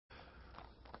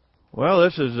Well,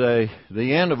 this is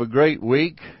the end of a great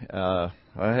week. I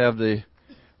have the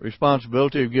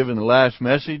responsibility of giving the last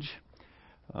message.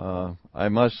 I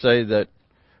must say that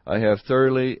I have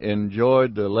thoroughly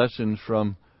enjoyed the lessons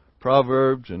from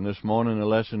Proverbs, and this morning a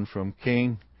lesson from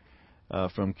Kings.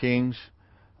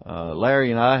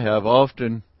 Larry and I have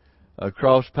often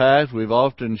crossed paths. We've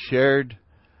often shared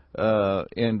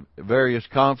in various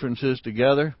conferences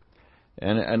together,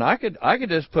 and I could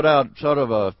just put out sort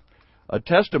of a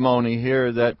testimony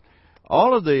here that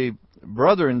all of the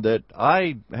brethren that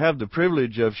I have the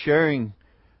privilege of sharing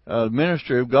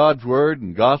ministry of God's Word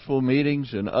and gospel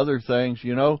meetings and other things,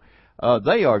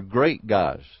 they are great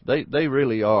guys. They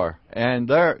really are. And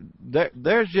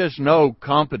there's just no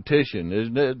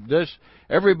competition.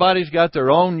 Everybody's got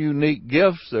their own unique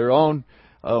gifts, their own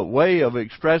way of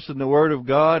expressing the Word of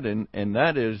God, and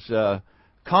that is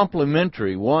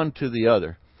complementary one to the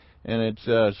other. And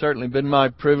it's certainly been my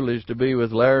privilege to be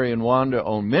with Larry and Wanda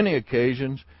on many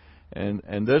occasions,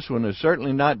 and this one has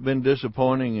certainly not been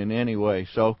disappointing in any way.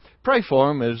 So pray for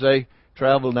them as they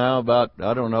travel now about,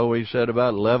 we said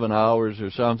about 11 hours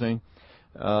or something.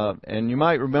 And you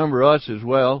might remember us as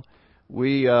well.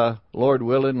 We, Lord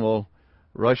willing, will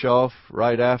rush off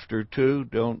right after 2.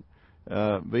 Don't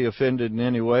be offended in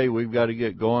any way. We've got to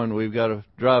get going. We've got to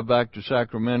drive back to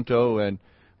Sacramento, and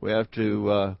we have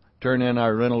to turn in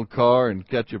our rental car and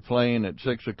catch a plane at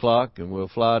 6 o'clock, and we'll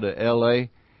fly to L.A.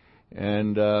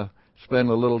 and spend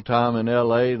a little time in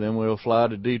L.A., then we'll fly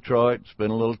to Detroit,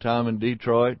 spend a little time in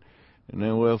Detroit, and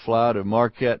then we'll fly to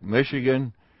Marquette,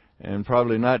 Michigan, and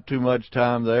probably not too much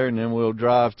time there, and then we'll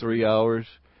drive 3 hours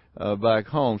back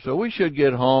home. So we should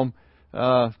get home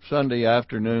Sunday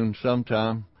afternoon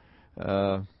sometime,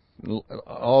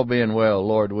 all being well,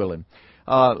 Lord willing.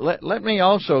 Let me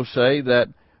also say that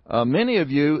many of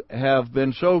you have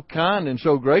been so kind and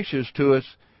so gracious to us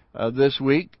this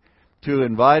week to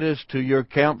invite us to your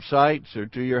campsites or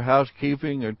to your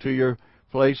housekeeping or to your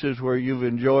places where you've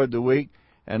enjoyed the week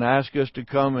and ask us to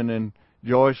come and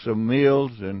enjoy some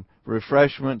meals and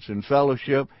refreshments and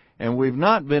fellowship. And we've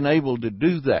not been able to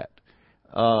do that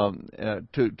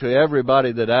to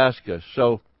everybody that asks us.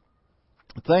 So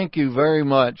thank you very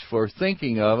much for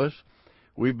thinking of us.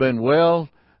 We've been well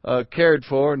cared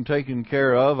for and taken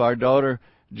care of. Our daughter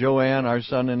Joanne, our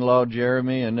son-in-law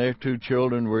Jeremy, and their 2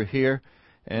 children were here,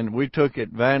 and we took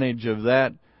advantage of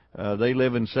that. They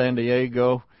live in San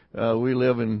Diego. We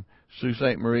live in Sault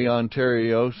Ste. Marie,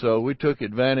 Ontario, so we took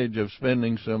advantage of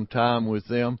spending some time with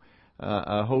them.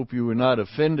 I hope you were not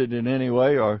offended in any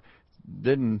way or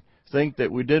didn't think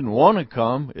that we didn't want to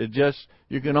come. It just,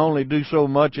 you can only do so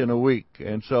much in a week.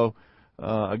 And so,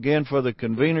 again, for the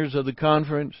conveners of the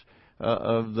conference,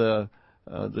 of the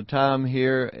time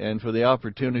here and for the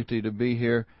opportunity to be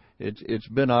here, it's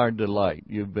been our delight.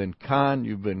 You've been kind,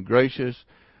 you've been gracious,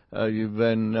 you've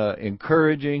been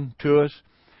encouraging to us,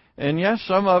 and yes,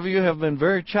 some of you have been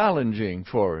very challenging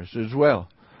for us as well.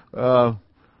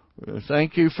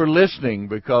 Thank you for listening,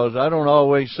 because I don't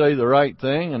always say the right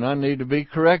thing, and I need to be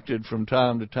corrected from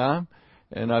time to time,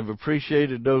 and I've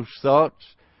appreciated those thoughts,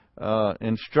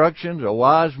 instructions. A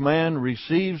wise man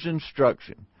receives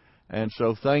instruction. And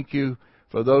so thank you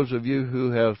for those of you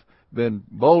who have been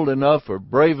bold enough or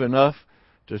brave enough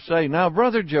to say, now,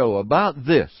 Brother Joe, about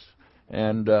this.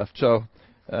 And so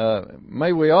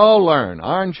may we all learn.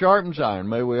 Iron sharpens iron.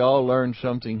 May we all learn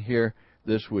something here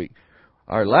this week.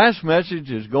 Our last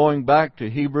message is going back to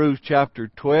Hebrews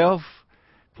chapter 12.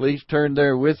 Please turn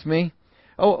there with me.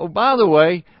 Oh, by the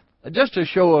way, just a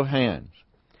show of hands.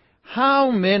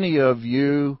 How many of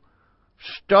you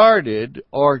started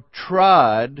or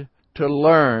tried to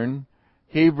learn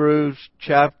Hebrews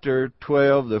chapter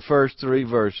 12, the first 3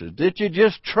 verses? Did you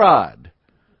just tried?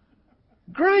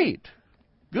 Great.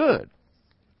 Good.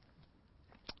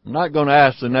 I'm not going to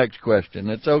ask the next question.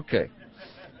 It's okay.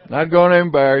 Not going to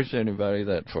embarrass anybody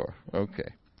that far.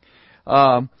 Okay.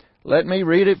 Let me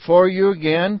read it for you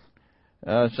again.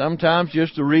 Sometimes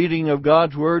just the reading of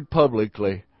God's Word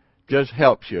publicly just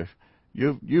helps you.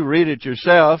 You read it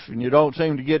yourself and you don't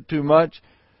seem to get too much.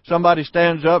 Somebody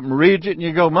stands up and reads it and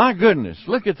you go, my goodness,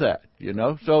 look at that,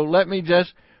 So let me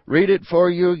just read it for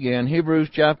you again. Hebrews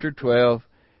chapter 12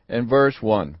 and verse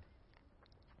 1.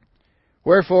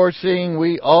 Wherefore, seeing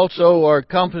we also are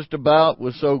compassed about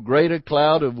with so great a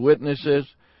cloud of witnesses,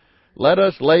 let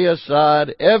us lay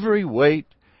aside every weight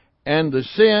and the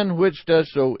sin which does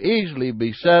so easily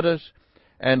beset us,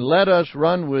 and let us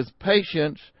run with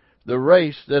patience the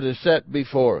race that is set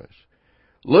before us,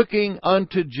 looking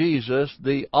unto Jesus,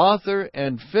 the author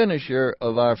and finisher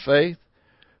of our faith,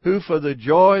 who for the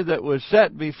joy that was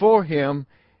set before him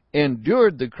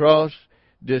endured the cross,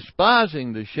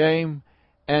 despising the shame,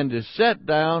 and is set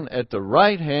down at the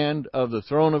right hand of the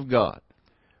throne of God.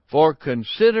 For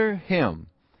consider him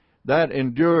that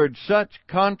endured such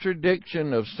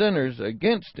contradiction of sinners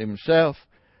against himself,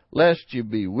 lest you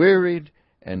be wearied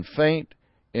and faint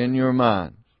in your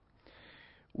minds.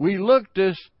 We looked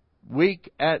this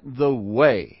week at the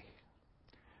way.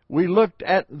 We looked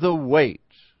at the weights.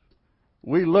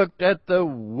 We looked at the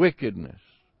wickedness.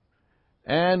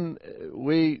 And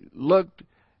we looked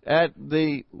at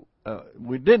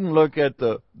we didn't look at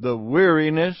the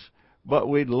weariness, but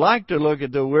we'd like to look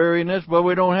at the weariness, but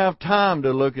we don't have time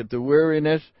to look at the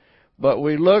weariness. But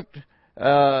we looked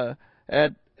at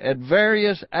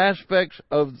various aspects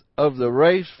of the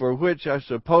race for which I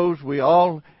suppose we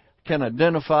all can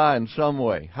identify in some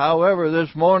way. However, this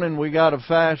morning we got to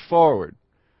fast forward.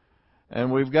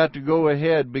 And we've got to go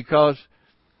ahead because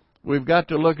we've got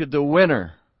to look at the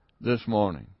winner this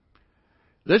morning.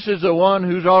 This is the one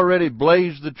who's already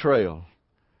blazed the trail.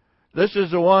 This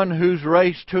is the one whose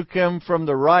race took him from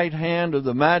the right hand of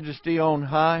the Majesty on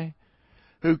high,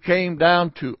 who came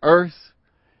down to earth,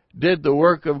 did the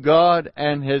work of God,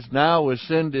 and has now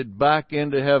ascended back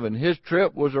into heaven. His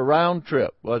trip was a round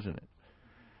trip, wasn't it?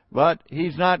 But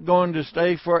he's not going to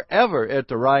stay forever at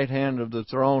the right hand of the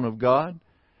throne of God.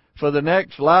 For the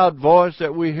next loud voice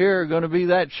that we hear are going to be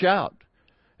that shout,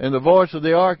 and the voice of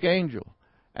the archangel,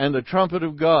 and the trumpet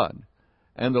of God.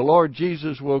 And the Lord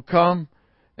Jesus will come,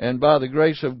 and by the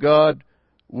grace of God,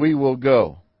 we will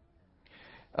go.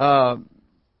 I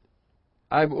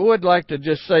would like to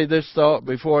just say this thought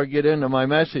before I get into my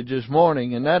message this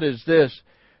morning, and that is this,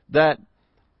 that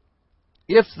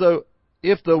if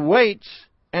the weights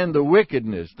and the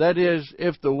wickedness, that is,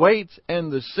 if the weights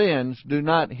and the sins do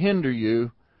not hinder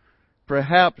you,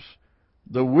 perhaps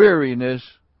the weariness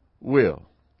will.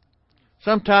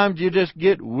 Sometimes you just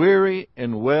get weary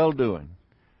in well-doing.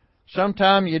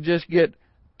 Sometimes you just get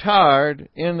tired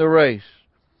in the race.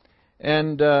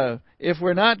 And if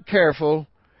we're not careful,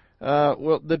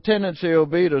 the tendency will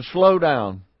be to slow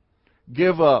down,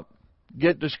 give up,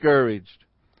 get discouraged.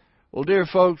 Well, dear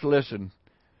folks, listen.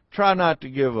 Try not to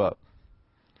give up.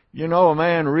 You know, a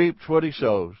man reaps what he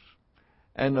sows.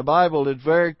 And the Bible is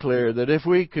very clear that if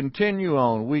we continue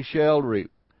on, we shall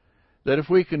reap. That if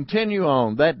we continue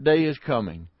on, that day is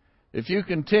coming. If you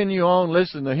continue on,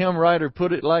 listen, the hymn writer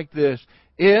put it like this,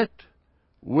 it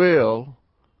will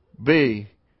be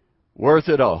worth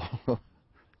it all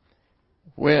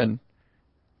when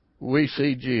we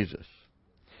see Jesus.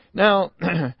 Now,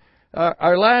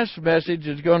 our last message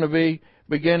is going to be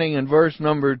beginning in verse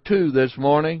number 2 this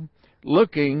morning,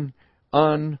 looking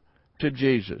unto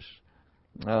Jesus.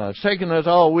 It's taken us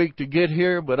all week to get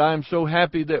here, but I'm so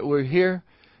happy that we're here,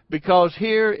 because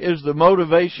here is the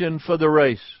motivation for the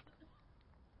race.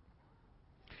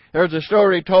 There's a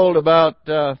story told about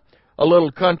a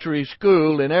little country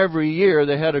school, and every year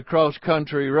they had a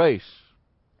cross-country race.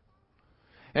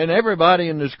 And everybody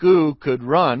in the school could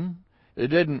run. It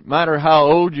didn't matter how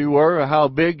old you were or how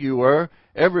big you were,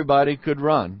 everybody could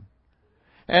run.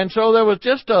 And so there was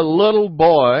just a little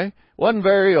boy, wasn't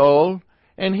very old,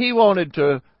 and he wanted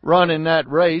to run in that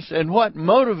race. And what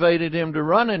motivated him to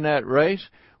run in that race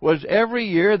was every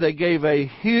year they gave a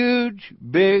huge,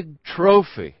 big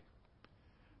trophy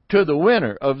to the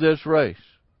winner of this race.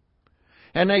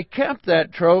 And they kept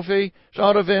that trophy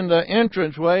sort of in the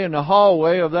entranceway, in the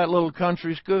hallway of that little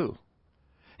country school.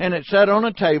 And it sat on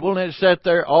a table, and it sat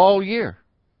there all year.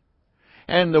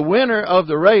 And the winner of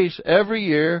the race every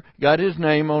year got his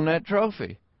name on that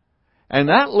trophy. And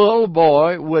that little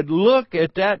boy would look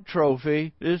at that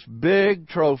trophy, this big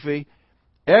trophy,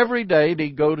 every day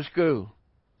he'd go to school.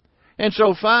 And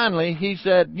so finally he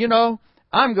said, you know,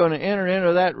 I'm going to enter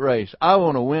into that race. I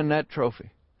want to win that trophy.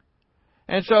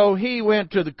 And so he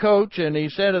went to the coach, and he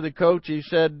said to the coach, he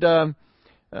said,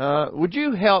 would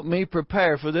you help me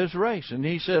prepare for this race? And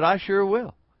he said, I sure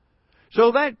will.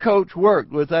 So that coach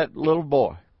worked with that little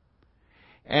boy.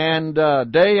 And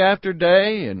day after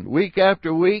day and week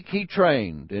after week, he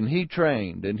trained, and he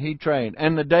trained, and he trained.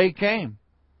 And the day came.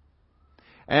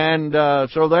 And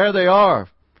so there they are.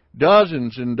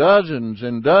 Dozens and dozens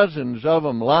and dozens of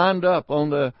them lined up on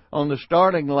the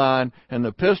starting line, and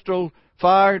the pistol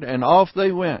fired, and off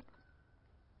they went.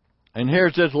 And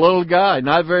here's this little guy,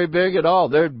 not very big at all.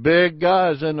 There's big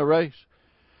guys in the race.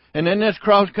 And in this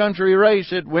cross-country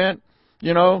race, it went,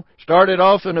 you know, started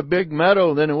off in a big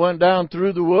meadow, then it went down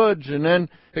through the woods, and then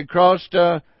it crossed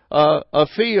a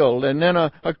field, and then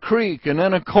a creek, and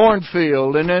then a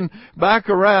cornfield, and then back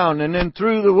around, and then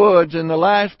through the woods. And the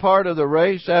last part of the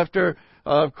race, after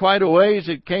quite a ways,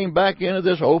 it came back into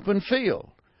this open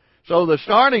field. So the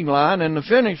starting line and the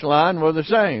finish line were the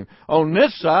same. On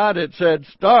this side it said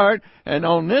start, and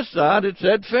on this side it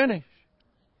said finish.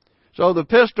 So the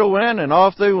pistol went, and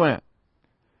off they went.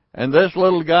 And this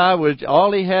little guy,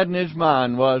 all he had in his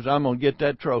mind was, I'm going to get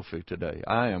that trophy today.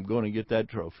 I am going to get that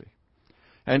trophy.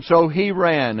 And so he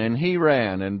ran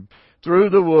and through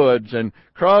the woods and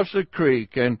across the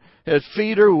creek, and his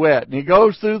feet are wet, and he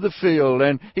goes through the field,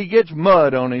 and he gets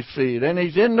mud on his feet, and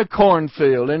he's in the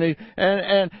cornfield, and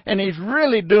he's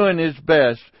really doing his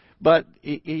best, but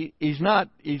he's not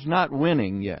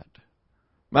winning yet.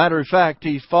 Matter of fact,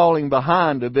 he's falling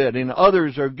behind a bit, and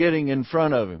others are getting in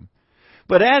front of him.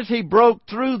 But as he broke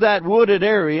through that wooded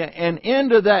area and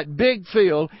into that big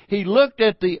field, he looked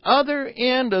at the other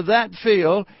end of that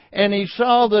field, and he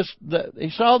saw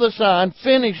the sign,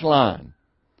 finish line.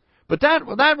 But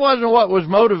that wasn't what was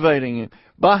motivating him.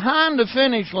 Behind the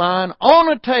finish line,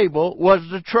 on a table, was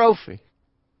the trophy.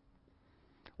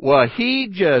 Well, he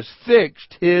just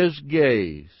fixed his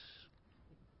gaze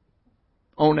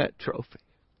on that trophy.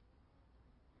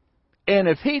 And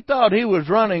if he thought he was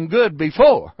running good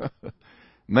before,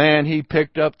 man, he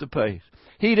picked up the pace.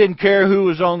 He didn't care who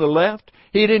was on the left.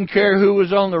 He didn't care who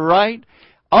was on the right.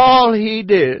 All he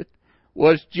did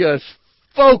was just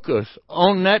focus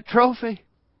on that trophy.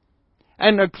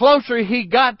 And the closer he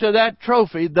got to that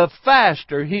trophy, the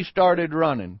faster he started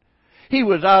running. He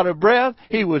was out of breath.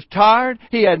 He was tired.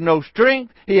 He had no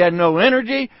strength. He had no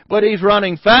energy. But he's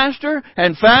running faster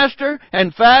and faster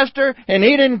and faster. And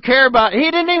he didn't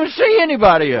even see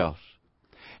anybody else.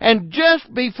 And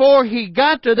just before he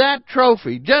got to that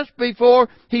trophy, just before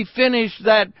he finished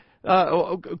that,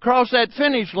 across that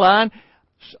finish line,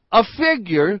 a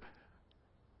figure,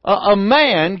 a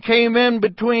man came in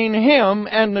between him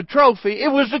and the trophy.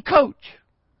 It was the coach.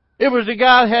 It was the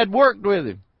guy that had worked with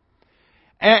him.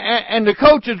 And the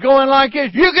coach is going like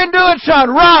this, you can do it, son,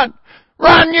 run!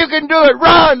 Run, you can do it,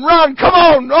 run, come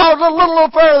on, oh, a little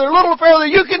further,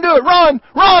 you can do it, run!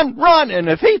 And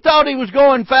if he thought he was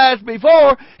going fast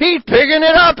before, he's picking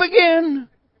it up again.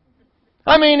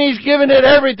 I mean, he's giving it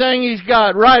everything he's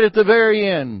got right at the very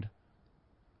end.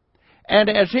 And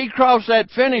as he crossed that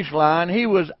finish line, he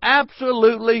was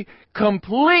absolutely,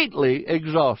 completely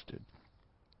exhausted.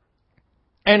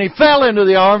 And he fell into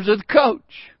the arms of the coach.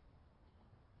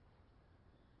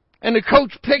 And the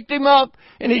coach picked him up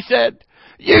and he said,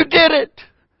 you did it!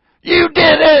 You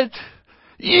did it!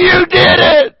 You did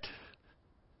it!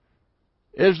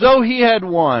 As though he had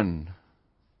won,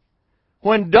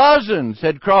 when dozens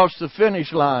had crossed the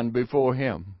finish line before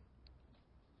him.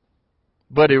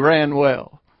 But he ran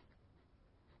well.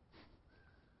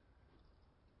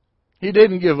 He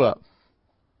didn't give up.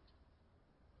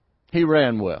 He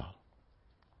ran well.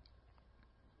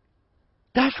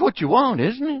 That's what you want,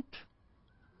 isn't it?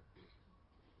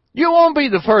 You won't be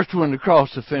the first one to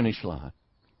cross the finish line.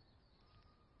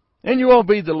 And you won't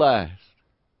be the last.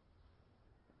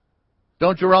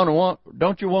 Don't you want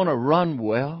to run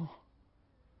well?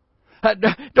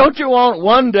 Don't you want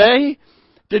one day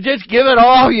to just give it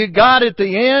all you got at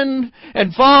the end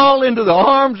and fall into the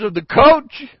arms of the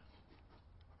coach?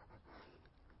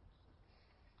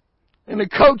 And the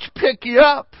coach pick you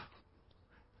up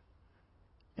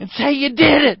and say, you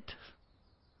did it.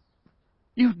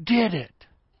 You did it.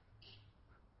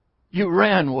 You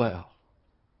ran well.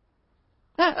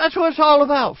 That's what it's all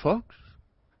about, folks.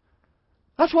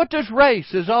 That's what this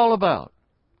race is all about.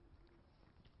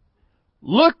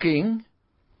 Looking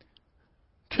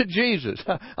to Jesus.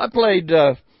 I played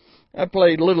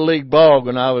Little League ball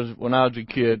when I was a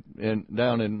kid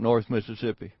down in North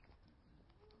Mississippi.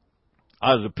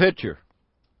 I was a pitcher.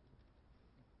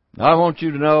 I want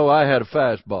you to know I had a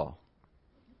fastball.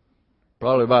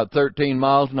 Probably about 13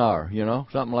 miles an hour,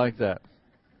 something like that.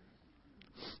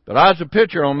 But I was a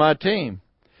pitcher on my team.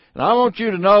 And I want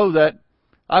you to know that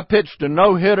I pitched a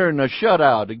no-hitter and a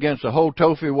shutout against the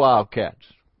Hotofi Wildcats.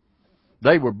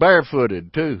 They were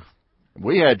barefooted, too.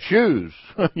 We had shoes,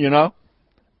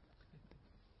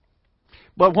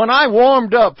 But when I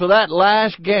warmed up for that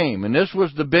last game, and this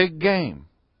was the big game,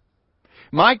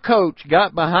 my coach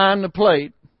got behind the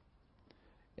plate,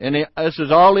 and this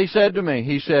is all he said to me.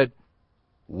 He said,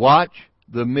 watch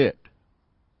the mitt.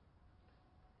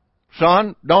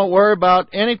 Son, don't worry about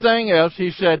anything else.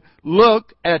 He said,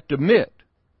 look at the mitt.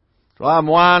 So I'm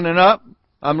winding up.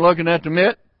 I'm looking at the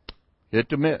mitt. Hit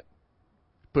the mitt.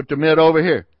 Put the mitt over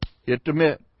here. Hit the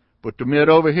mitt. Put the mitt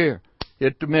over here.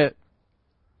 Hit the mitt.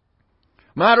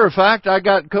 Matter of fact, I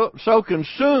got so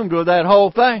consumed with that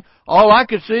whole thing, all I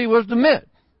could see was the mitt.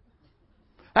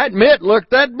 That mitt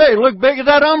looked that big. It looked big as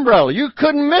that umbrella. You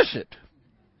couldn't miss it.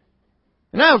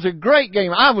 And that was a great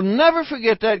game. I will never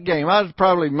forget that game. I was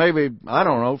probably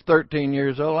 13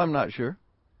 years old. I'm not sure.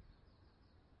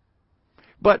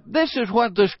 But this is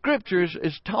what the Scriptures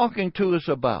is talking to us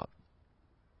about.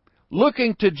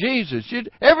 Looking to Jesus.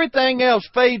 Everything else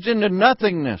fades into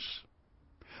nothingness.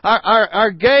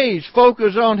 Our gaze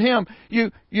focus on Him.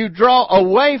 You draw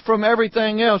away from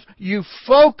everything else. You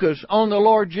focus on the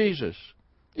Lord Jesus.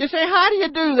 You say, how do you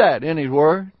do that in His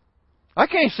Word? I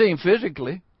can't see Him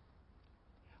physically.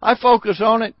 I focus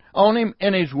on Him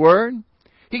in His Word.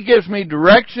 He gives me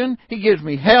direction. He gives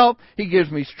me help. He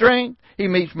gives me strength. He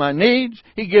meets my needs.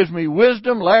 He gives me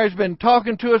wisdom. Larry's been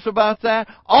talking to us about that.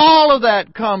 All of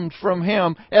that comes from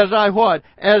Him as I what?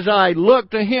 As I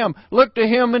look to Him. Look to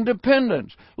Him in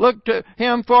dependence. Look to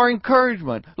Him for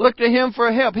encouragement. Look to Him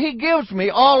for help. He gives me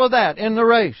all of that in the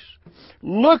race.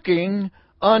 Looking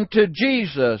unto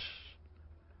Jesus.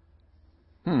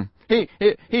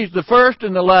 He's the first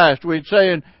and the last. We'd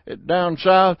say down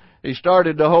south, He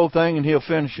started the whole thing and He'll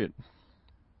finish it.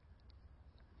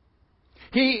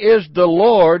 He is the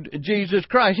Lord Jesus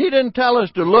Christ. He didn't tell us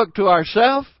to look to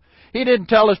ourselves. He didn't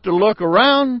tell us to look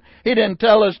around. He didn't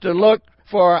tell us to look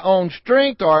for our own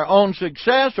strength or our own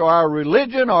success or our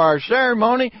religion or our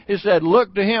ceremony. He said,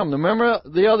 look to Him. Remember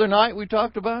the other night we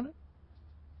talked about it?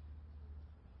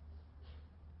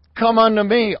 Come unto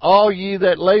me, all ye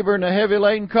that labor and are heavy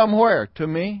laden. Come where? To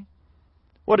me.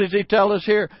 What does He tell us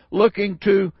here? Looking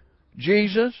to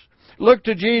Jesus. Look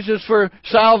to Jesus for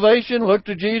salvation. Look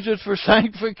to Jesus for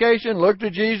sanctification. Look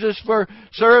to Jesus for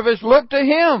service. Look to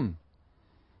Him.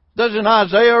 Doesn't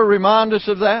Isaiah remind us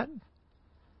of that?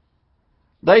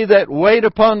 They that wait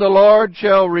upon the Lord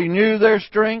shall renew their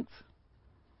strength.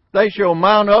 They shall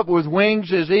mount up with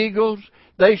wings as eagles.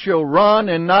 They shall run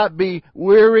and not be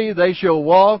weary. They shall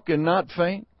walk and not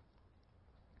faint.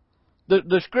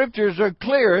 The Scriptures are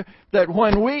clear that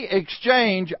when we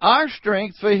exchange our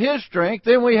strength for His strength,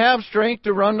 then we have strength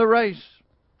to run the race.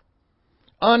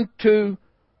 Unto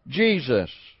Jesus.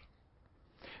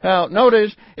 Now,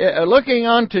 notice, looking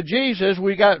unto Jesus,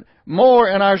 we got more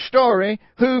in our story,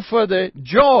 who for the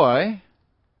joy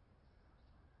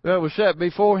that was set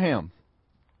before Him.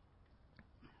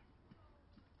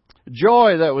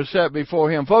 Joy that was set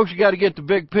before Him. Folks, you got to get the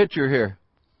big picture here.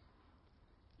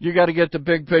 You got to get the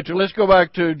big picture. Let's go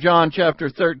back to John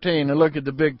chapter 13 and look at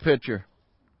the big picture.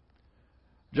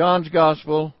 John's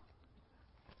Gospel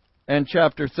and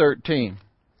chapter 13.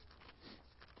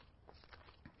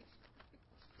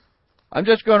 I'm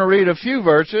just going to read a few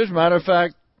verses. Matter of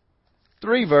fact,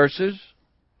 3 verses.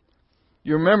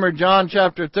 You remember John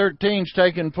chapter 13 is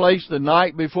taking place the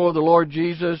night before the Lord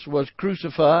Jesus was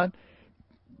crucified.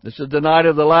 This is the night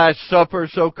of the Last Supper,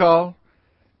 so-called.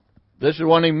 This is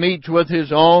when He meets with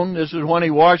His own. This is when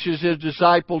He washes His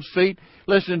disciples' feet.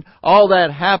 Listen, all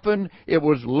that happened. It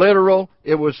was literal.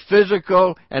 It was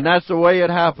physical. And that's the way it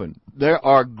happened. There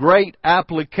are great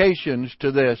applications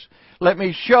to this. Let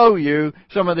me show you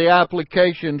some of the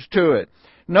applications to it.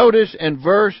 Notice in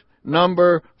verse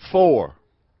number 4.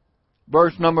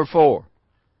 Verse number 4.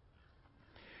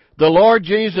 The Lord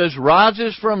Jesus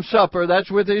rises from supper, that's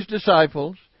with His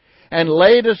disciples, and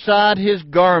laid aside His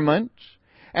garments,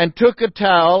 and took a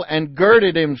towel, and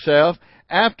girded Himself.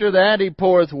 After that He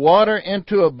poureth water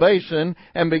into a basin,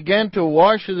 and began to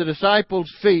wash the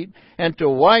disciples' feet, and to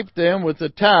wipe them with the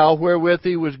towel wherewith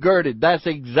He was girded. That's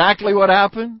exactly what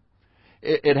happened.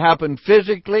 It happened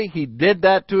physically. He did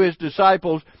that to His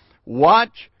disciples.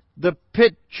 Watch the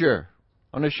picture.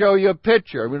 I'm going to show you a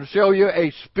picture. I'm going to show you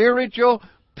a spiritual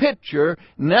picture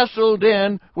nestled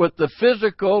in with the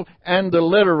physical and the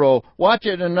literal. Watch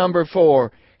it in number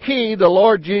 4. He, the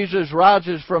Lord Jesus,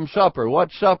 rises from supper.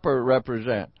 What supper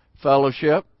represent?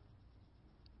 Fellowship.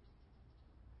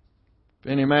 If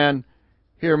any man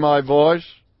hear my voice,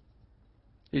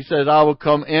 He says, I will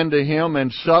come into him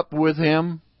and sup with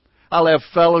him. I'll have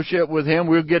fellowship with him.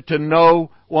 We'll get to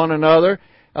know one another.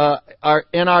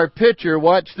 In our picture,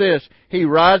 watch this. He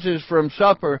rises from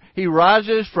supper. He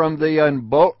rises from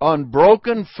the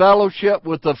unbroken fellowship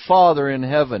with the Father in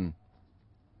heaven.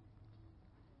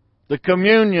 The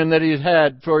communion that He's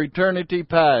had for eternity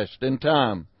past in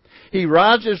time. He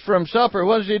rises from supper.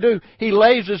 What does He do? He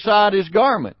lays aside His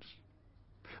garments.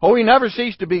 Oh, He never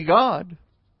ceased to be God.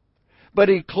 But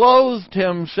He clothed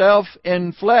Himself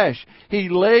in flesh. He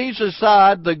lays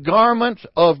aside the garments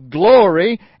of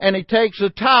glory, and He takes a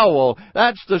towel.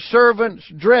 That's the servant's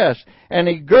dress. And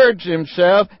He girds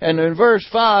Himself, and in verse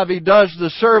 5, He does the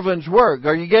servant's work.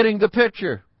 Are you getting the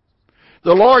picture?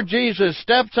 The Lord Jesus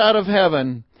steps out of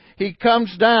heaven. He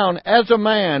comes down as a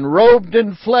man, robed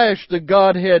in flesh, the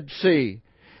Godhead see.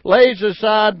 Lays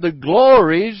aside the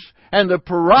glories and the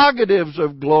prerogatives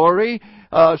of glory,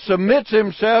 submits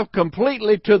himself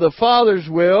completely to the Father's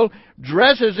will,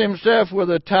 dresses himself with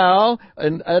a towel,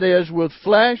 and that is, with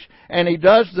flesh, and he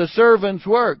does the servant's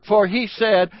work. For he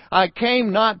said, I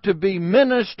came not to be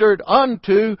ministered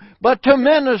unto, but to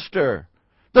minister.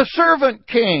 The servant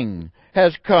king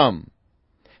has come.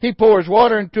 He pours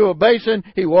water into a basin.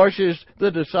 He washes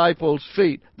the disciples'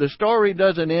 feet. The story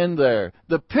doesn't end there.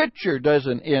 The picture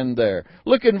doesn't end there.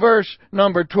 Look in verse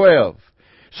number 12.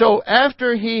 So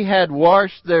after he had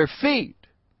washed their feet,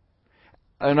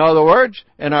 in other words,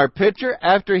 in our picture,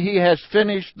 after he has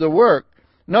finished the work,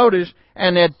 notice,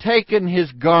 and had taken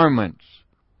his garments.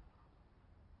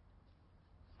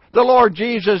 The Lord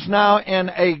Jesus now in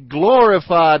a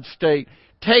glorified state,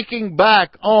 taking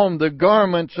back on the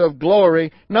garments of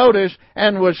glory, notice,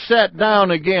 and was set down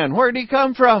again. Where did he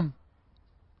come from?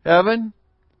 Heaven.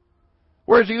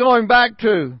 Where's he going back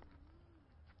to?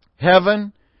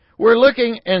 Heaven. We're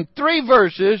looking in 3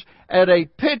 verses at a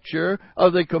picture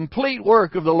of the complete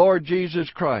work of the Lord Jesus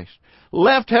Christ.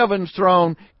 Left heaven's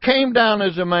throne, came down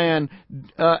as a man,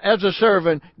 as a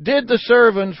servant, did the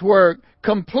servant's work,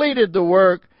 completed the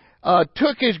work,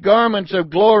 took his garments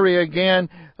of glory again,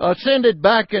 ascended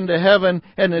back into heaven,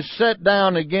 and is set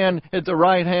down again at the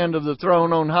right hand of the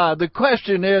throne on high. The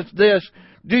question is this: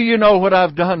 do you know what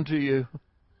I've done to you?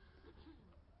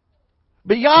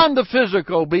 Beyond the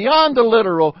physical, beyond the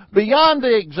literal, beyond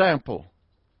the example,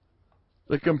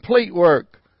 the complete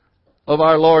work of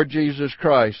our Lord Jesus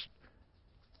Christ.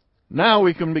 Now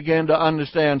we can begin to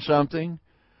understand something.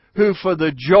 Who for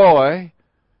the joy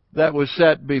that was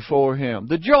set before him.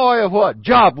 The joy of what?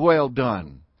 Job well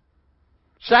done.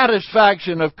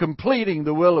 Satisfaction of completing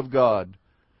the will of God.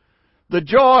 The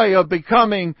joy of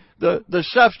becoming the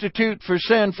substitute for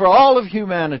sin for all of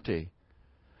humanity.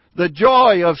 The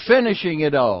joy of finishing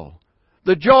it all.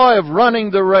 The joy of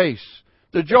running the race.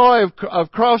 The joy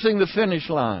of crossing the finish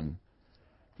line.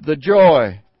 The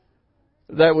joy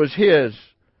that was his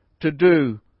to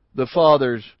do the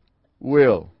Father's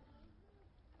will.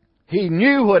 He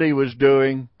knew what he was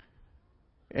doing,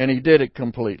 and he did it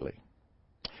completely.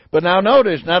 But now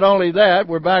notice, not only that,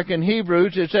 we're back in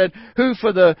Hebrews, it said, who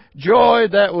for the joy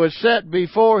that was set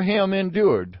before him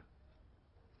endured.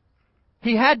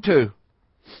 He had to.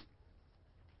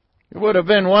 It would have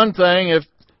been one thing if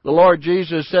the Lord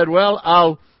Jesus said, well,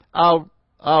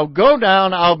 I'll go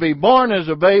down, I'll be born as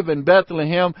a babe in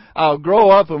Bethlehem, I'll grow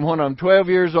up, and when I'm 12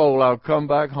 years old, I'll come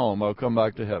back home, I'll come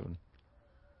back to heaven.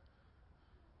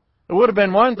 It would have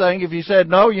been one thing if he said,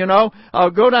 no,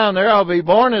 I'll go down there, I'll be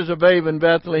born as a babe in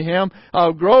Bethlehem,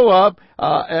 I'll grow up,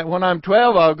 when I'm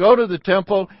 12, I'll go to the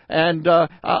temple, and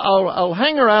I'll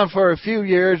hang around for a few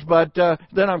years, but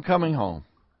then I'm coming home.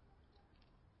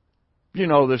 You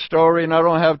know the story, and I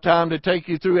don't have time to take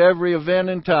you through every event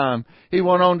in time. He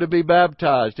went on to be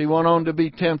baptized. He went on to be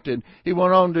tempted. He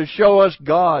went on to show us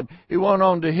God. He went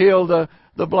on to heal the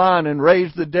blind and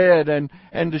raise the dead and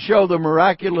to show the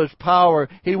miraculous power.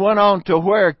 He went on to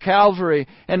where? Calvary.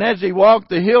 And as he walked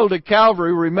the hill to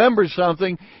Calvary, remember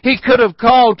something, he could have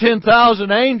called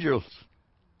 10,000 angels.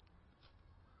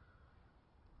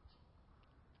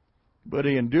 But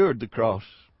he endured the cross.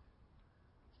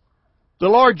 The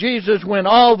Lord Jesus went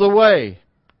all the way.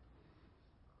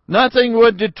 Nothing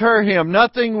would deter him.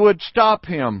 Nothing would stop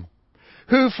him.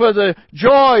 Who for the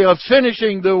joy of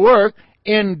finishing the work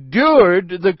endured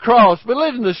the cross. But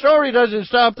listen, the story doesn't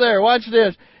stop there. Watch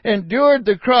this. Endured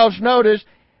the cross, notice,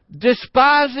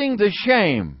 despising the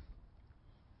shame.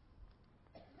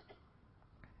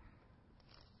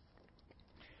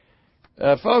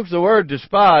 Folks, the word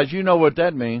despise, you know what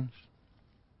that means.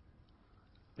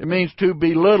 It means to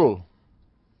belittle.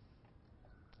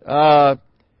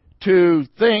 To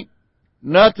think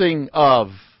nothing of.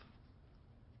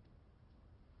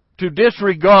 To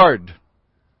disregard.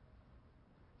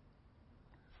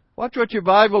 Watch what your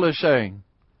Bible is saying.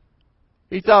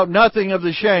 He thought nothing of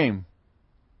the shame,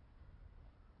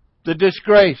 the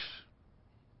disgrace,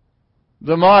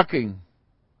 the mocking,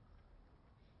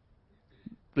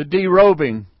 the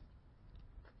derobing,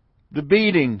 the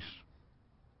beatings.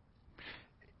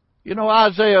 You know,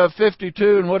 Isaiah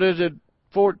 52 and what is it,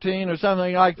 14 or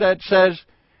something like that says,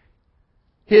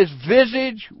 his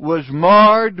visage was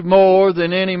marred more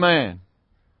than any man.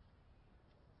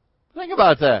 Think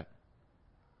about that.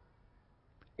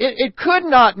 It could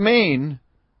not mean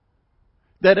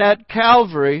that at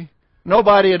Calvary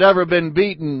nobody had ever been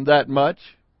beaten that much.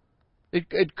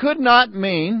 It could not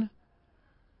mean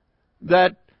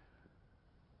that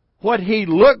what he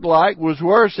looked like was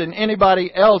worse than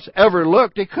anybody else ever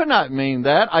looked. It could not mean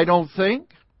that, I don't think.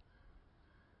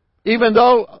 Even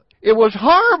though it was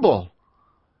horrible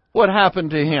what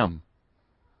happened to him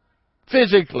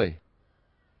physically.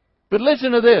 But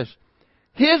listen to this.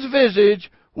 His visage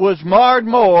was marred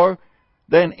more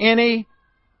than any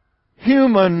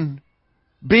human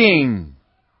being,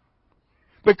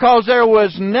 because there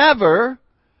was never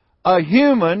a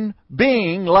human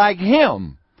being like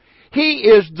him. He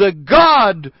is the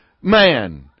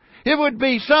God-man. It would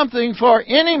be something for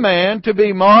any man to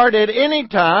be marred at any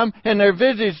time and their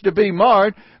visage to be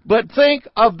marred, but think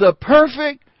of the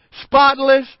perfect,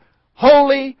 spotless,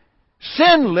 holy,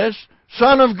 sinless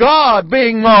Son of God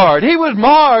being marred. He was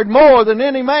marred more than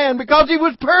any man because He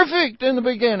was perfect in the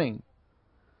beginning.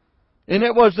 And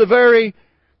it was the very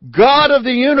God of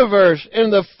the universe in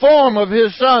the form of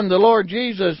His Son, the Lord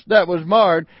Jesus, that was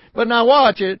marred. But now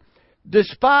watch it.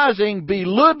 Despising,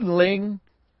 belittling.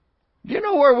 Do you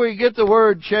know where we get the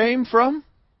word shame from?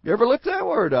 You ever look that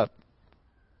word up?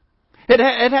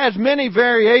 It has many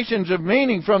variations of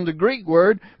meaning from the Greek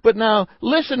word, but now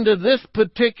listen to this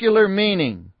particular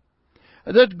meaning.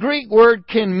 The Greek word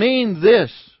can mean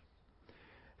this.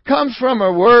 It comes from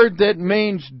a word that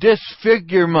means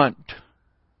disfigurement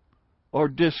or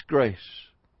disgrace.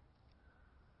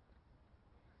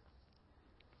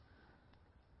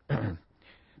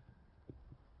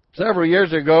 Several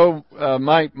years ago,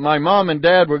 my mom and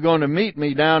dad were going to meet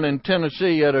me down in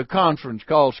Tennessee at a conference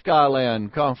called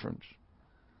Skyland Conference.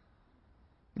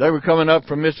 They were coming up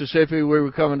from Mississippi. We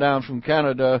were coming down from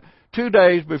Canada. 2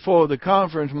 days before the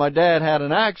conference, my dad had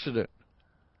an accident.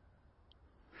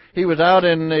 He was out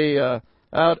in the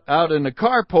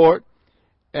carport,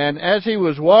 and as he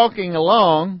was walking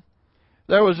along,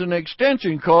 there was an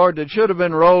extension cord that should have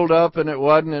been rolled up, and it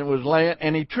wasn't. It was laying,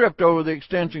 and he tripped over the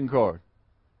extension cord.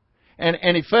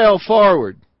 And he fell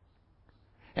forward.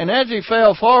 And as he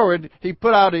fell forward, he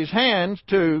put out his hands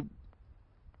to,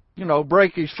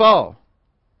 break his fall.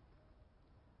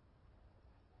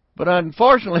 But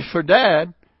unfortunately for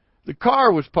Dad, the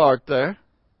car was parked there,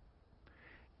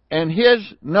 and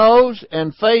his nose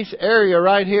and face area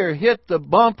right here hit the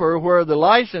bumper where the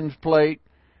license plate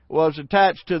was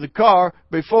attached to the car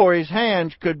before his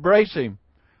hands could brace him.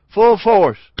 Full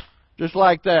force, just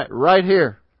like that, right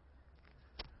here.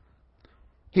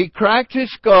 He cracked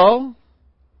his skull.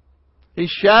 He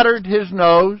shattered his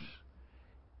nose.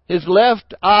 His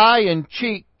left eye and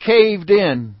cheek caved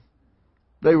in.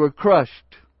 They were crushed.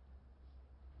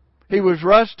 He was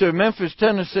rushed to Memphis,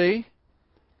 Tennessee,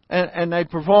 and they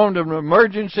performed an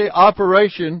emergency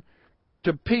operation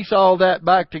to piece all that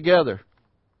back together.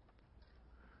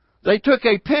 They took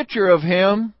a picture of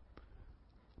him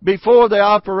before the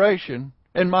operation,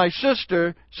 and my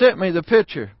sister sent me the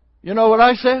picture. You know what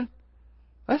I said?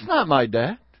 That's not my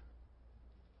dad.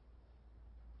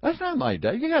 That's not my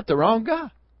dad. You got the wrong guy.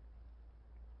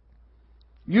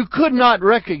 You could not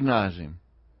recognize him.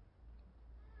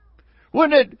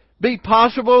 Wouldn't it be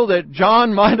possible that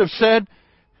John might have said,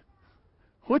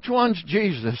 which one's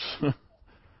Jesus?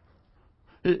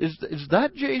 Is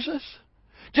that Jesus?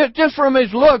 Just from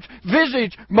his looks,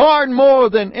 visage marred more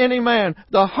than any man.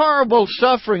 The horrible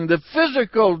suffering, the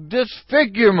physical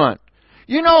disfigurement.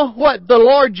 You know what the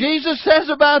Lord Jesus says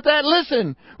about that?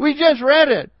 Listen, we just read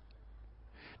it.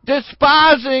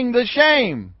 Despising the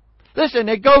shame. Listen,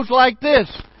 it goes like this.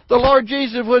 The Lord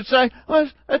Jesus would say, well,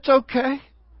 it's okay.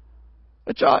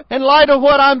 It's all right. In light of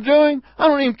what I'm doing, I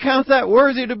don't even count that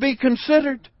worthy to be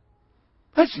considered.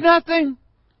 That's nothing.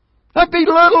 I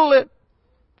belittle it.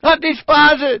 I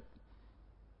despise it.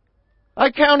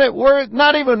 I count it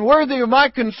not even worthy of my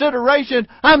consideration.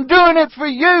 I'm doing it for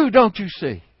you, don't you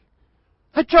see?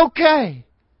 It's okay.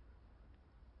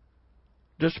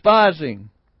 Despising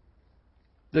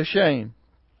the shame.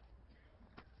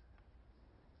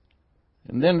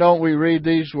 And then don't we read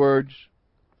these words?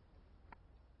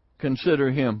 Consider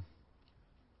Him.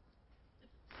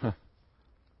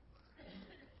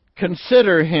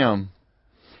 Consider Him.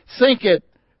 Think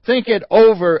it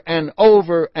over and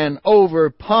over and over.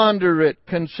 Ponder it.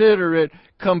 Consider it.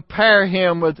 Compare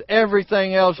Him with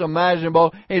everything else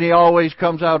imaginable, and He always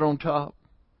comes out on top.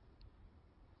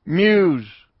 Muse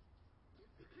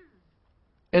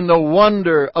in the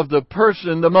wonder of the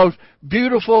person, the most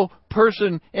beautiful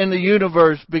person in the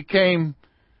universe became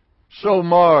so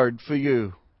marred for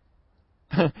you.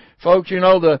 Folks, you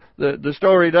know, the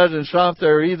story doesn't stop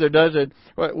there either, does it?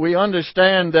 We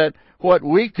understand that what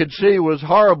we could see was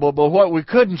horrible, but what we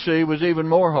couldn't see was even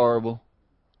more horrible.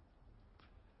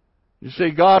 You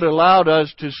see, God allowed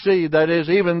us to see, that is,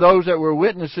 even those that were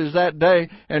witnesses that day,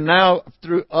 and now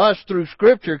through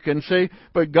Scripture can see,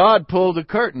 but God pulled the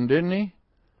curtain, didn't He?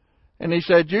 And He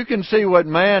said, you can see what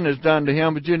man has done to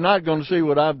him, but you're not going to see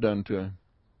what I've done to him.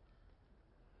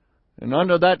 And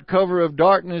under that cover of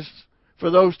darkness, for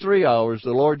those 3 hours,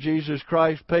 the Lord Jesus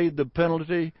Christ paid the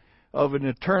penalty of an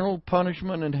eternal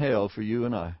punishment in hell for you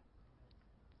and I.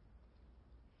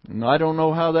 And I don't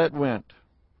know how that went.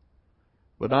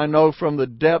 But I know from the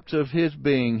depths of His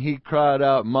being, He cried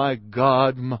out, my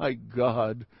God,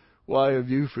 why have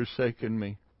you forsaken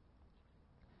me?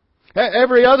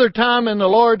 Every other time in the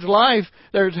Lord's life,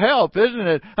 there's help, isn't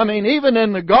it? I mean, even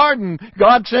in the garden,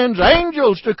 God sends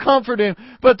angels to comfort Him,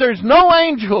 but there's no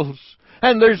angels,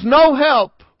 and there's no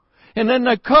help. And in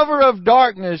the cover of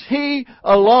darkness, He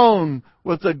alone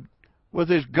with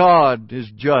His God, His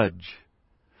judge.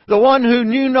 The one who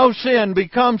knew no sin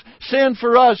becomes sin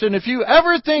for us. And if you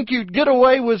ever think you'd get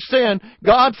away with sin,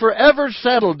 God forever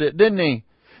settled it, didn't He?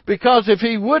 Because if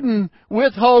He wouldn't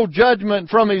withhold judgment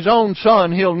from His own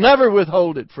Son, He'll never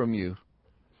withhold it from you.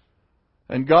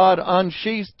 And God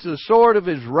unsheathed the sword of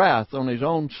His wrath on His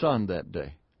own Son that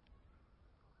day.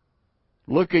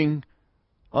 Looking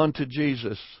unto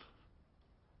Jesus,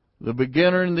 the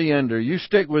beginner and the ender. You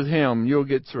stick with Him, you'll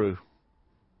get through.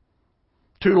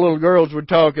 2 little girls were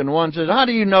talking. One says, how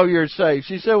do you know you're saved?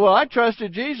 She said, well, I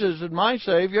trusted Jesus as my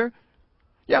Savior.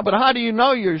 Yeah, but how do you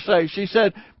know you're saved? She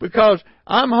said, because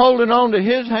I'm holding on to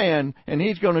His hand, and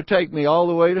He's going to take me all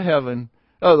the way to heaven.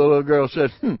 Oh, the little girl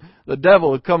said, the devil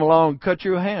will come along and cut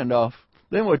your hand off.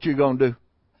 Then what you going to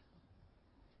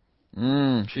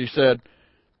do? She said,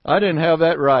 I didn't have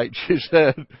that right. She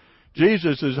said,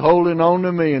 Jesus is holding on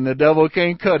to me, and the devil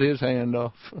can't cut his hand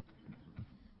off.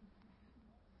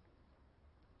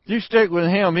 You stick with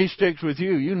Him, He sticks with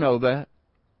you. You know that.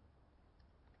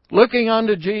 Looking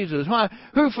unto Jesus. Why?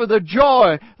 Who for the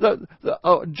joy, the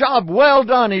job well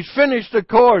done. He's finished the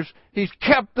course. He's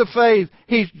kept the faith.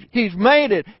 He's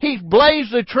made it. He's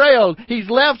blazed the trail. He's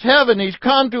left heaven. He's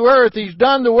come to earth. He's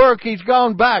done the work. He's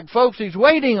gone back. Folks, He's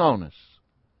waiting on us.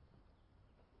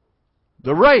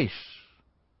 The race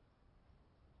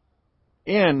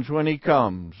ends when He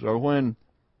comes or when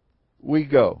we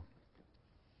go.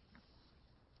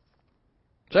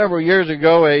 Several years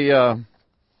ago,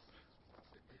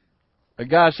 a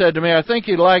guy said to me, I think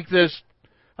you'd like this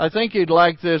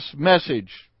message.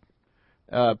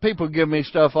 People give me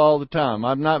stuff all the time.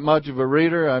 I'm not much of a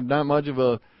reader. I'm not much of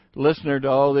a listener to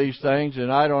all these things,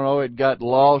 and I don't know, it got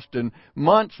lost, and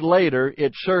months later,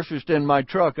 it surfaced in my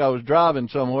truck. I was driving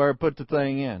somewhere, put the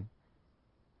thing in.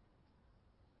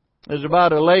 It's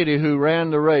about a lady who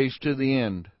ran the race to the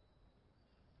end.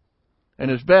 And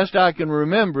as best I can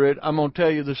remember it, I'm going to tell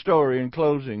you the story in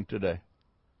closing today.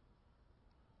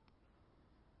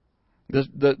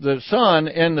 The son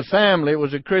in the family, it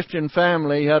was a Christian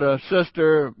family, he had a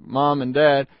sister, mom and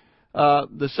dad.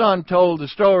 The son told the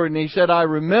story, and he said, I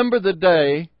remember the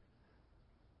day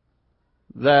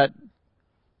that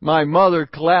my mother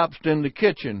collapsed in the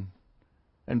kitchen,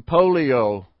 and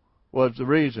polio was the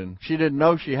reason. She didn't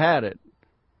know she had it.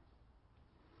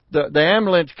 The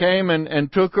ambulance came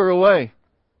and took her away.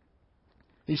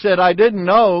 He said, I didn't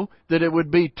know that it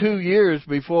would be 2 years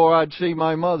before I'd see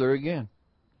my mother again.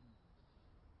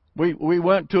 We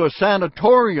went to a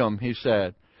sanatorium, he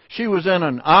said. She was in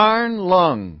an iron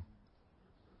lung.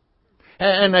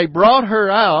 And they brought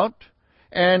her out,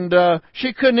 and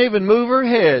she couldn't even move her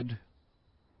head.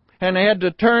 And they had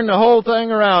to turn the whole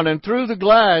thing around, and through the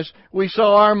glass, we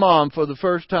saw our mom for the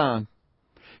first time.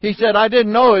 He said, I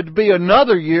didn't know it'd be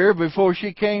another year before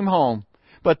she came home.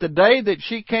 But the day that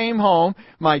she came home,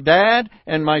 my dad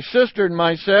and my sister and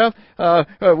myself,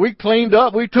 we cleaned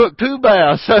up. We took 2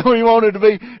 baths. We wanted to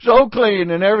be so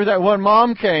clean and everything. When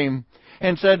Mom came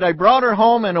and said they brought her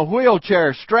home in a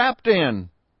wheelchair, strapped in.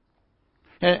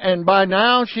 And by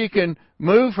now she can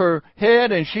move her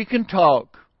head and she can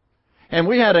talk. And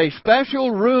we had a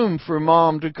special room for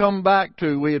Mom to come back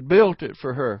to. We had built it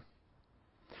for her.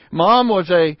 Mom was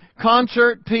a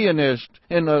concert pianist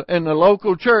in the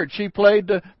local church. She played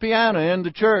the piano in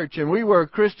the church, and we were a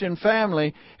Christian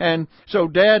family. And so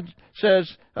Dad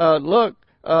says, look,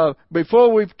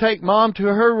 before we take Mom to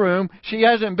her room, she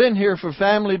hasn't been here for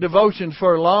family devotions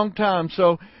for a long time,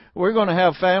 so we're going to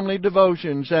have family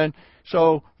devotions. And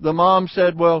so the mom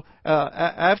said, well,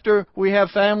 after we have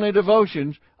family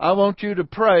devotions, I want you to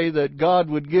pray that God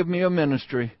would give me a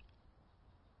ministry.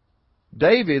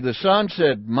 Davy, the son,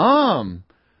 said, Mom,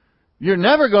 you're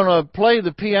never going to play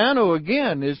the piano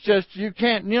again. It's just, you're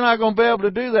not going to be able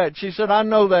to do that. She said, I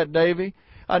know that, Davy.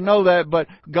 I know that, but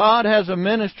God has a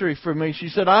ministry for me. She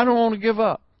said, I don't want to give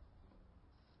up.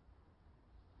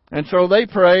 And so they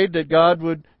prayed that God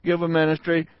would give a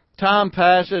ministry. Time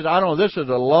passes. I don't know, this is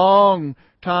a long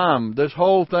time. This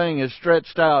whole thing is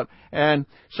stretched out. And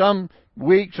some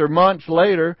weeks or months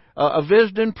later, a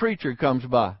visiting preacher comes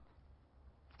by.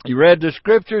 He read the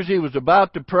scriptures. He was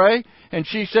about to pray. And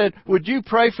she said, would you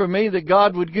pray for me that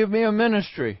God would give me a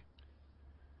ministry?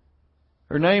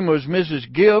 Her name was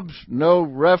Mrs. Gibbs. No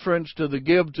reference to the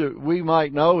Gibbs that we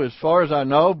might know as far as I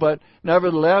know. But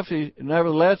nevertheless,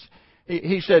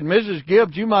 he said, Mrs.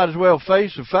 Gibbs, you might as well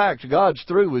face the facts. God's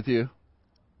through with you.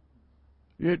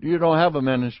 You don't have a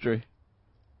ministry.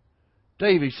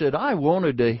 Davy said, I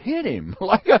wanted to hit him.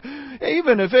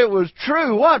 Even if it was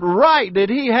true, what right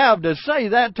did he have to say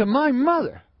that to my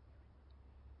mother?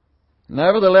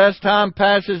 Nevertheless, time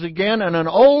passes again, and an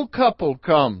old couple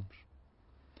comes.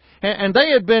 And they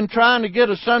had been trying to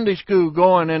get a Sunday school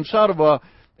going in sort of a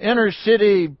inner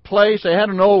city place. They had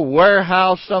an old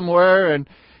warehouse somewhere, and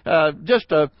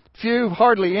just a few,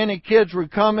 hardly any kids were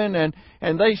coming,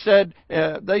 and they said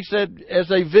as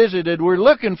they visited, we're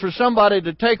looking for somebody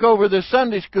to take over the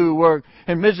Sunday school work.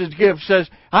 And Mrs. Gibbs says,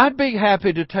 I'd be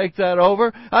happy to take that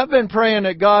over. I've been praying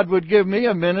that God would give me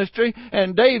a ministry.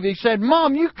 And Davy said,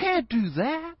 Mom, you can't do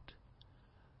that.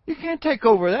 You can't take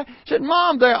over that. He said,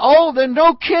 Mom, they're old and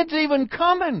no kids even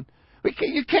coming.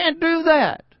 You can't do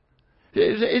that.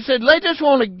 He said, they just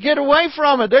want to get away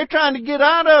from it. They're trying to get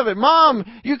out of it. Mom,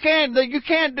 you can't do.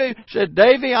 He said,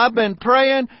 Davy, I've been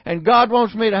praying and God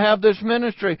wants me to have this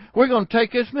ministry. We're going to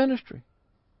take this ministry.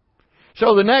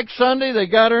 So the next Sunday, they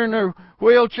got her in her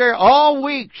wheelchair. All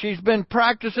week, she's been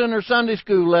practicing her Sunday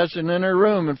school lesson in her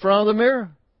room in front of the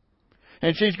mirror.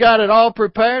 And she's got it all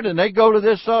prepared, and they go to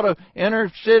this sort of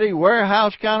inner city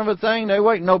warehouse kind of a thing. They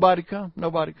wait. Nobody come.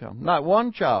 Nobody come. Not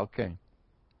one child came.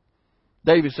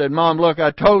 David said, Mom, look, I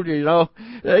told you,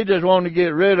 they just want to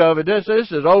get rid of it. This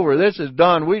is over. This is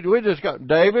done. We just got,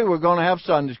 David, we're going to have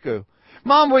Sunday school.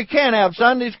 Mom, we can't have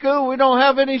Sunday school. We don't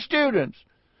have any students.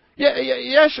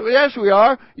 Yes, we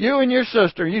are. You and your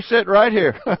sister. You sit right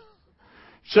here.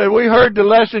 Said, we heard the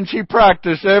lesson she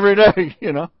practiced every day,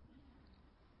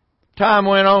 Time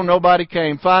went on. Nobody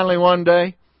came. Finally, one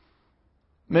day,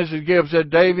 Mrs. Gibbs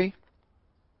said, Davy,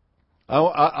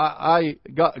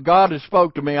 God has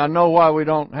spoke to me. I know why we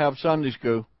don't have Sunday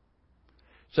school.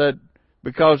 Said,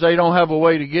 because they don't have a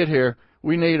way to get here.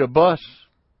 We need a bus.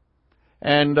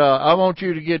 And I want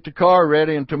you to get the car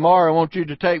ready. And tomorrow I want you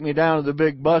to take me down to the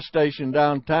big bus station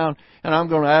downtown. And I'm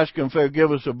going to ask them if they'll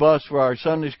give us a bus for our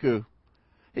Sunday school.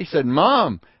 He said,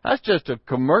 Mom, that's just a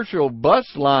commercial bus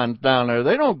line down there.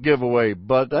 They don't give away,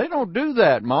 but they don't do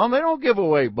that, Mom. They don't give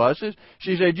away buses.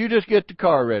 She said, you just get the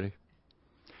car ready.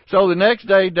 So the next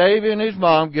day, Davy and his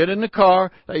mom get in the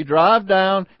car. They drive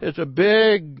down. It's a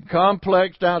big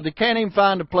complex down. They can't even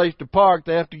find a place to park.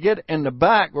 They have to get in the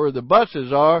back where the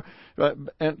buses are,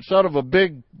 and sort of a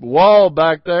big wall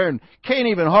back there, and can't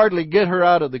even hardly get her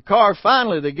out of the car.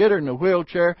 Finally, they get her in a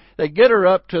wheelchair. They get her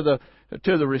up to the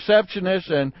receptionist,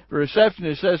 and the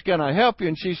receptionist says, can I help you?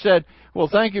 And she said, well,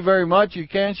 thank you very much. You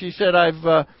can. She said,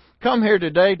 I've come here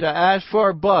today to ask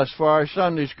for a bus for our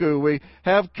Sunday school. We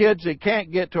have kids that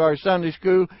can't get to our Sunday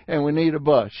school, and we need a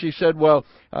bus. She said, well,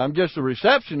 I'm just a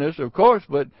receptionist, of course,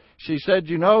 but she said,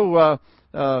 the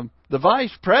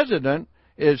vice president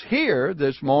is here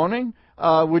this morning.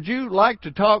 Would you like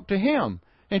to talk to him?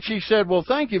 And she said, well,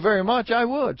 thank you very much, I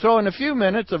would. So in a few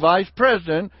minutes, the vice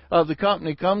president of the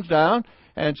company comes down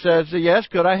and says, yes,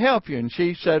 could I help you? And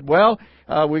she said, well,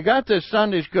 we got this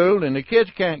Sunday school, and the kids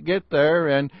can't get there,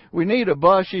 and we need a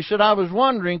bus. She said, I was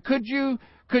wondering, could you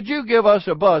give us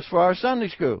a bus for our Sunday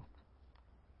school?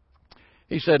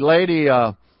 He said, lady,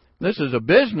 this is a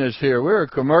business here. We're a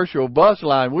commercial bus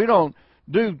line. We don't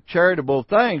do charitable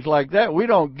things like that. We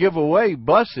don't give away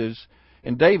buses.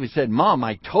 And David said, Mom,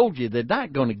 I told you they're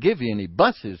not going to give you any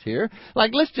buses here.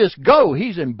 Let's just go.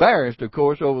 He's embarrassed, of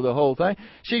course, over the whole thing.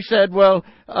 She said, well,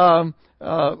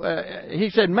 he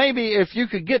said, maybe if you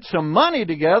could get some money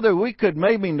together, we could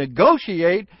maybe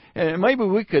negotiate, and maybe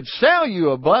we could sell you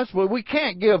a bus, but we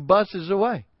can't give buses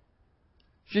away.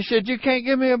 She said, you can't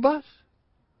give me a bus?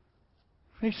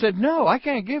 He said, no, I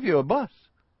can't give you a bus.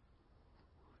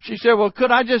 She said, well, could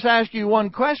I just ask you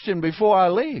one question before I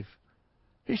leave?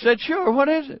 He said, sure, what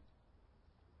is it?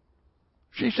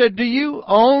 She said, do you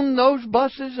own those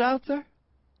buses out there?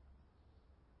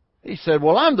 He said,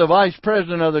 well, I'm the vice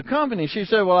president of the company. She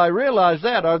said, well, I realize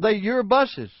that. Are they your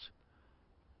buses?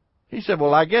 He said,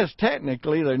 well, I guess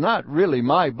technically they're not really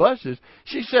my buses.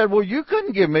 She said, well, you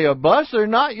couldn't give me a bus. They're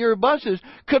not your buses.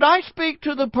 Could I speak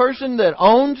to the person that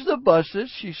owns the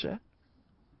buses? She said.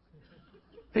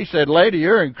 He said, lady,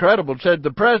 you're incredible. Said,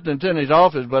 the president's in his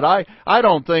office, but I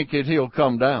don't think he'll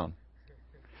come down.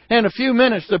 In a few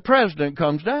minutes, the president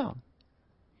comes down.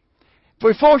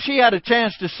 Before she had a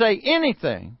chance to say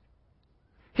anything,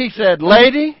 he said,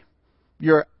 lady,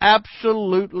 you're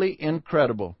absolutely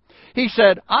incredible. He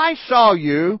said, I saw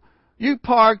you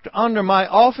parked under my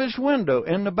office window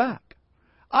in the back.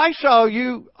 I saw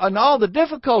you and all the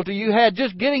difficulty you had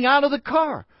just getting out of the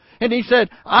car. And he said,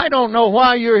 I don't know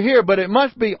why you're here, but it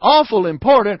must be awful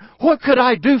important. What could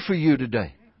I do for you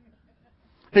today?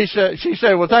 She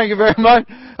said, well, thank you very much.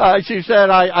 She said,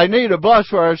 I need a bus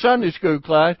for our Sunday school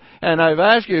class, and I've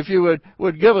asked you if you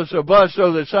would give us a bus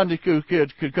so that Sunday school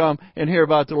kids could come and hear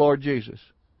about the Lord Jesus.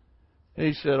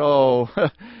 He said,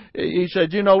 he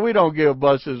said, we don't give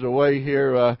buses away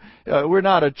here. We're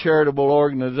not a charitable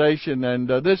organization, and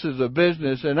this is a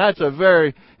business, and that's a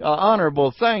very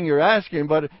honorable thing you're asking,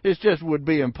 but it just would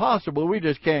be impossible. We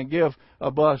just can't give a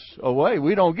bus away.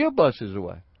 We don't give buses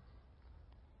away.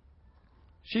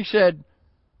 She said,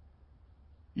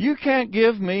 you can't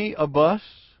give me a bus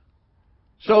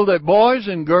so that boys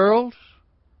and girls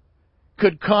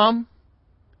could come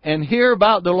and hear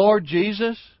about the Lord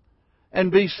Jesus and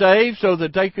be saved so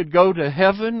that they could go to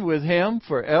heaven with Him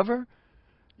forever?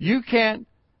 You can't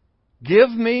give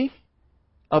me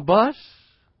a bus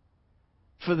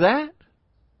for that?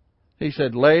 He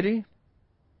said, lady,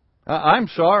 I'm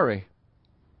sorry.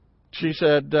 She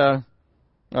said,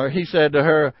 or he said to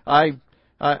her,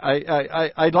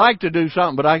 I'd like to do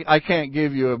something, but I can't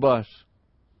give you a bus.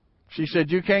 She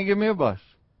said, you can't give me a bus?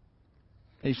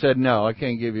 He said, no, I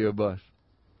can't give you a bus.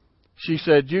 She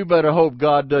said, you better hope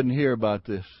God doesn't hear about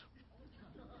this.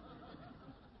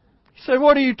 He said,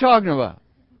 what are you talking about?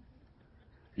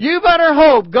 You better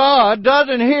hope God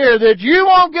doesn't hear that you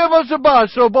won't give us a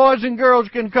bus so boys and girls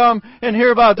can come and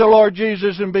hear about the Lord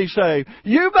Jesus and be saved.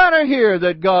 You better hope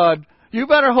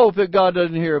that God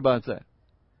doesn't hear about that.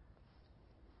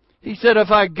 He said, if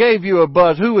I gave you a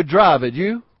bus, who would drive it?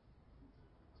 You?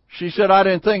 She said, I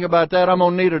didn't think about that. I'm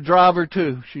going to need a driver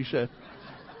too, she said.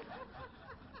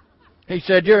 He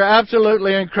said, you're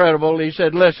absolutely incredible. He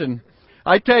said, listen,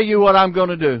 I tell you what I'm going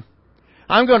to do.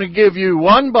 I'm going to give you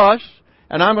one bus,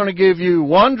 and I'm going to give you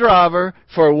one driver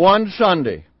for one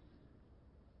Sunday.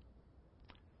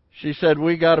 She said,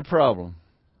 we got a problem.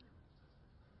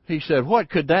 He said, what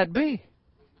could that be?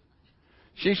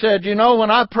 She said,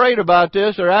 when I prayed about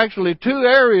this, there are actually 2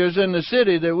 areas in the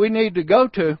city that we need to go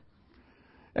to.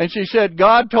 And she said,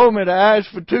 God told me to ask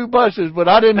for 2 buses, but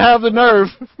I didn't have the nerve.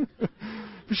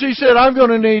 She said, I'm going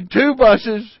to need 2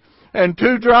 buses and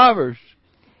 2 drivers.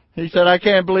 He said, I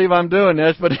can't believe I'm doing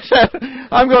this, but he said,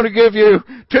 I'm going to give you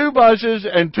 2 buses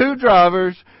and 2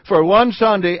 drivers for one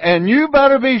Sunday, and you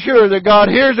better be sure that God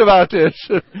hears about this,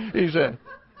 he said.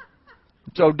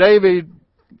 So David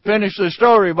finished the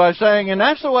story by saying, and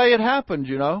that's the way it happened,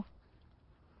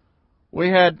 We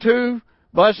had 2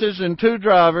 buses and 2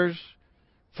 drivers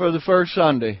for the first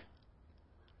Sunday.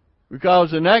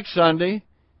 Because the next Sunday,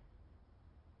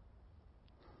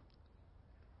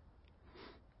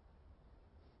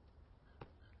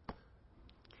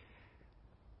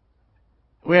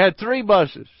 we had 3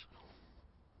 buses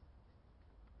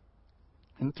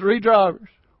and 3 drivers.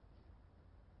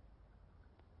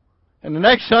 And the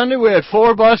next Sunday we had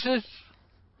 4 buses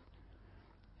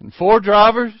and 4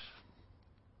 drivers.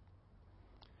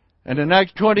 And the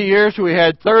next 20 years we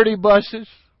had 30 buses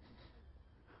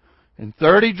and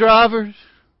 30 drivers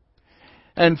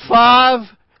and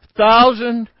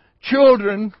 5,000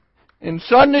 children in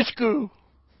Sunday school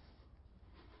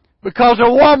because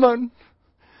a woman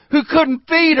who couldn't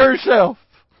feed herself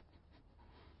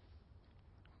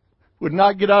would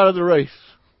not get out of the race.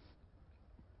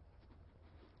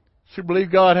 She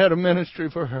believed God had a ministry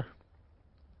for her.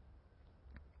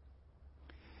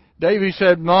 Davy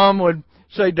said Mom would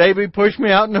say, Davy, push me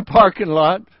out in the parking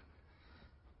lot.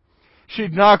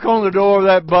 She'd knock on the door of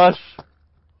that bus.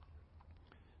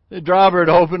 The driver would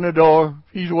open the door.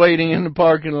 He's waiting in the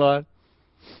parking lot.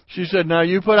 She said, now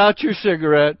you put out your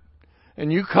cigarette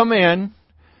and you come in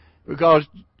because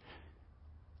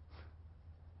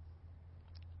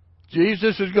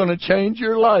Jesus is going to change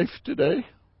your life today.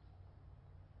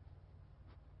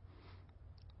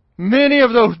 Many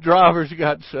of those drivers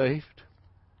got saved.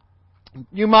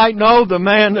 You might know the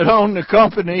man that owned the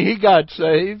company. He got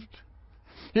saved.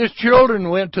 His children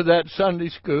went to that Sunday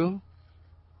school.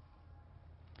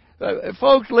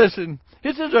 Folks, listen.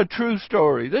 This is a true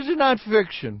story. This is not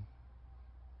fiction.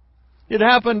 It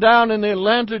happened down in the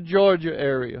Atlanta, Georgia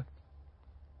area.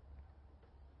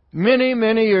 Many,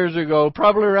 many years ago,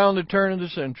 probably around the turn of the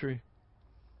century.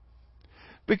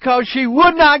 Because she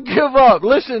would not give up.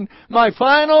 Listen, my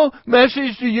final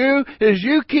message to you is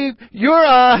you keep your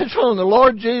eyes on the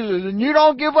Lord Jesus and you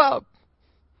don't give up.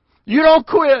 You don't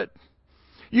quit.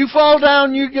 You fall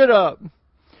down, you get up.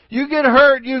 You get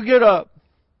hurt, you get up.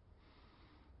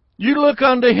 You look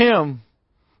unto Him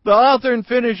the author and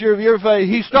finisher of your faith.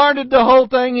 He started the whole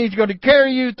thing. He's going to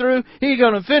carry you through. He's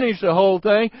going to finish the whole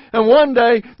thing. And one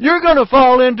day, you're going to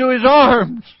fall into His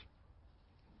arms.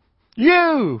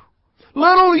 You.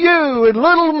 Little you and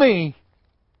little me.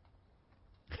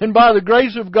 And by the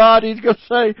grace of God, He's going to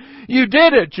say, you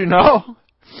did it, you know.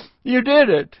 You did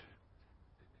it.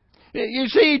 You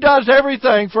see, He does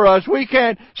everything for us. We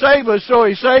can't save us, so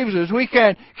He saves us. We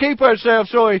can't keep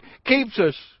ourselves, so He keeps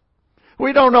us.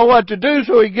 We don't know what to do,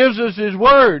 so He gives us His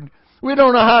Word. We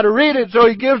don't know how to read it, so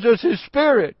He gives us His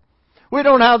Spirit. We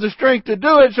don't have the strength to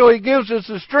do it, so He gives us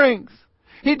the strength.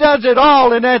 He does it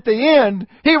all, and at the end,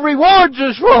 He rewards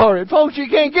us for it. Folks, you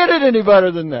can't get it any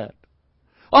better than that.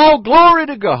 All glory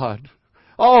to God.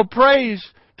 All praise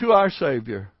to our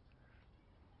Savior.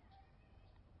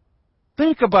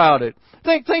 Think about it.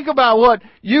 Think about what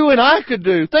you and I could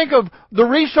do. Think of the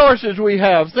resources we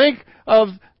have. Think of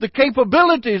the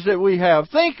capabilities that we have.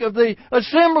 Think of the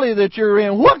assembly that you're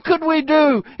in. What could we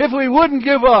do if we wouldn't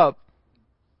give up?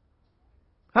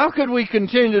 How could we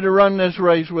continue to run this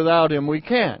race without Him? We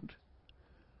can't.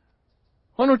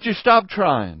 Why don't you stop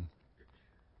trying?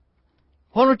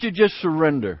 Why don't you just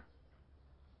surrender?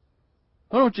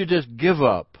 Why don't you just give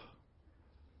up?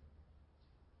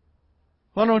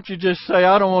 Why don't you just say,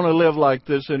 I don't want to live like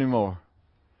this anymore?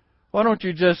 Why don't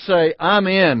you just say, I'm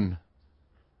in.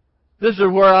 This is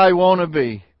where I want to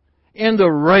be. In the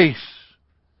race.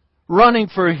 Running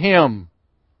for Him.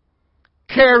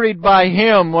 Carried by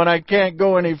Him when I can't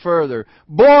go any further.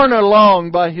 Borne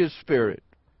along by His Spirit.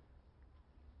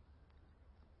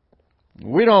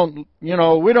 We don't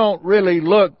really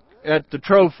look at the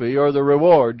trophy or the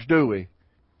rewards, do we?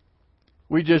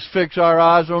 We just fix our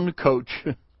eyes on the coach.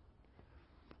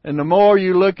 And the more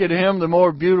you look at Him, the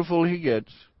more beautiful He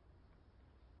gets.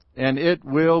 And it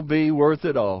will be worth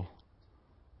it all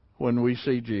when we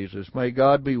see Jesus. May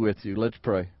God be with you. Let's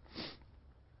pray.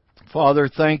 Father,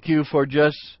 thank You for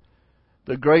just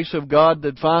the grace of God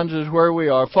that finds us where we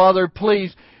are. Father,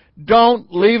 please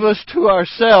don't leave us to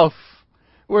ourselves.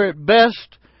 We're at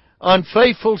best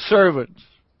unfaithful servants.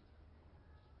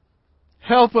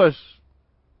 Help us.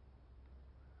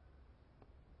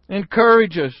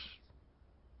 Encourage us.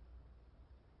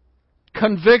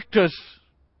 Convict us.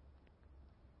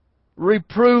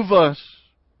 Reprove us.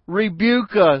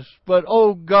 Rebuke us. But,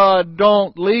 oh God,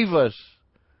 don't leave us.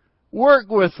 Work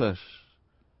with us.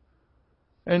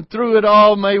 And through it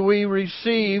all may we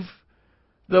receive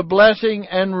the blessing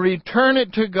and return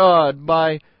it to God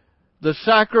by the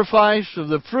sacrifice of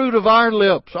the fruit of our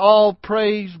lips. All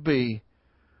praise be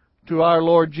to our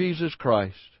Lord Jesus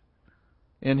Christ.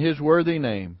 In His worthy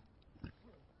name.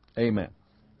 Amen.